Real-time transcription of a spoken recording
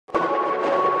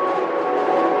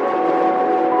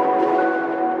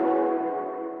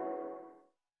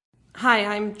Hi,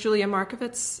 I'm Julia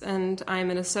Markovits, and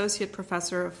I'm an associate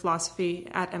professor of philosophy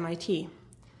at MIT.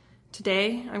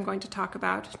 Today, I'm going to talk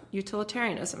about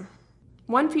utilitarianism.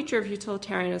 One feature of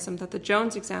utilitarianism that the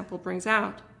Jones example brings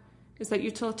out is that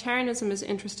utilitarianism is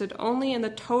interested only in the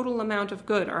total amount of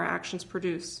good our actions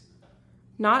produce,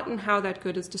 not in how that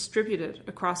good is distributed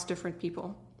across different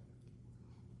people.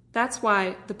 That's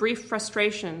why the brief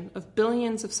frustration of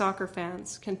billions of soccer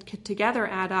fans can together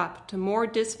add up to more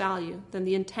disvalue than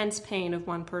the intense pain of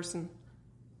one person.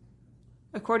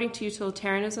 According to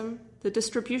utilitarianism, the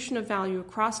distribution of value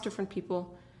across different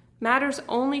people matters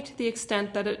only to the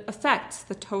extent that it affects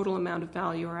the total amount of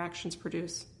value our actions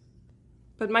produce.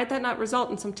 But might that not result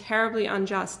in some terribly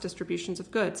unjust distributions of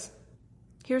goods?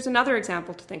 Here's another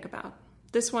example to think about,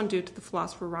 this one due to the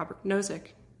philosopher Robert Nozick.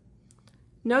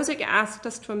 Nozick asked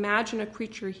us to imagine a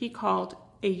creature he called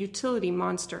a utility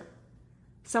monster,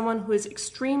 someone who is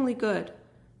extremely good,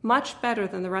 much better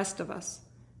than the rest of us,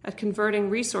 at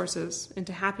converting resources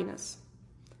into happiness.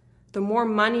 The more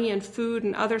money and food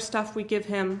and other stuff we give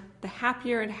him, the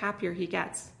happier and happier he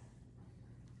gets.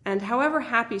 And however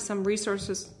happy some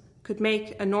resources could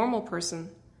make a normal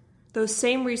person, those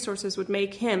same resources would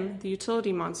make him, the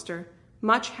utility monster,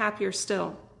 much happier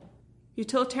still.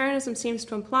 Utilitarianism seems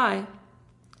to imply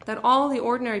that all the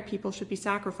ordinary people should be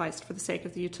sacrificed for the sake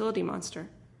of the utility monster,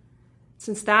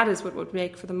 since that is what would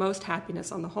make for the most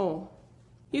happiness on the whole.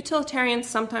 Utilitarians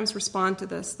sometimes respond to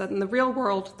this, that in the real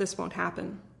world this won't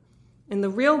happen. In the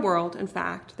real world, in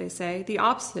fact, they say, the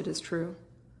opposite is true.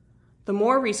 The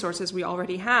more resources we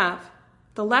already have,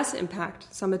 the less impact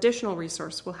some additional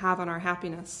resource will have on our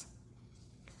happiness.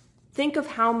 Think of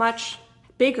how much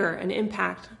bigger an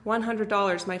impact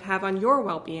 $100 might have on your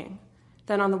well-being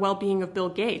than on the well-being of Bill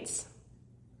Gates,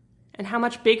 and how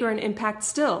much bigger an impact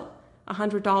still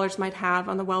 $100 might have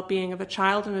on the well-being of a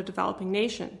child in a developing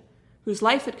nation whose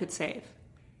life it could save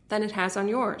than it has on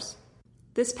yours.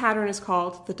 This pattern is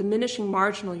called the diminishing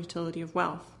marginal utility of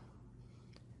wealth.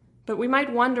 But we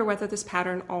might wonder whether this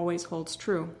pattern always holds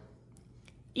true,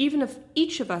 even if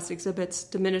each of us exhibits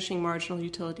diminishing marginal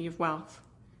utility of wealth.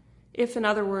 If, in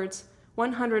other words,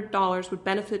 $100 would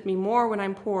benefit me more when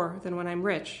I'm poor than when I'm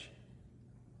rich,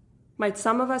 might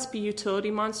some of us be utility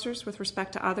monsters with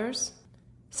respect to others?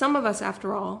 Some of us,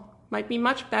 after all, might be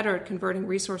much better at converting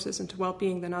resources into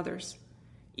well-being than others,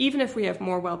 even if we have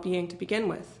more well-being to begin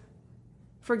with.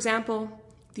 For example,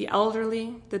 the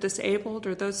elderly, the disabled,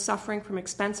 or those suffering from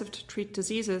expensive-to-treat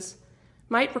diseases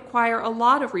might require a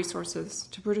lot of resources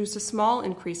to produce a small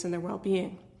increase in their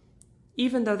well-being,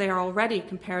 even though they are already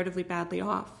comparatively badly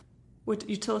off. Would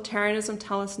utilitarianism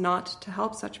tell us not to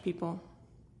help such people?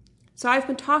 So I've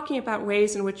been talking about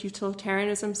ways in which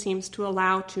utilitarianism seems to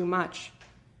allow too much.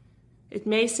 It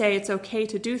may say it's okay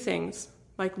to do things,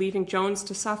 like leaving Jones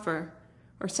to suffer,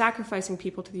 or sacrificing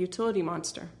people to the utility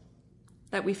monster,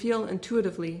 that we feel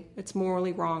intuitively it's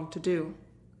morally wrong to do.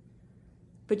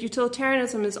 But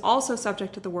utilitarianism is also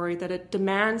subject to the worry that it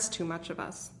demands too much of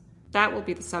us. That will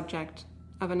be the subject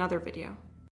of another video.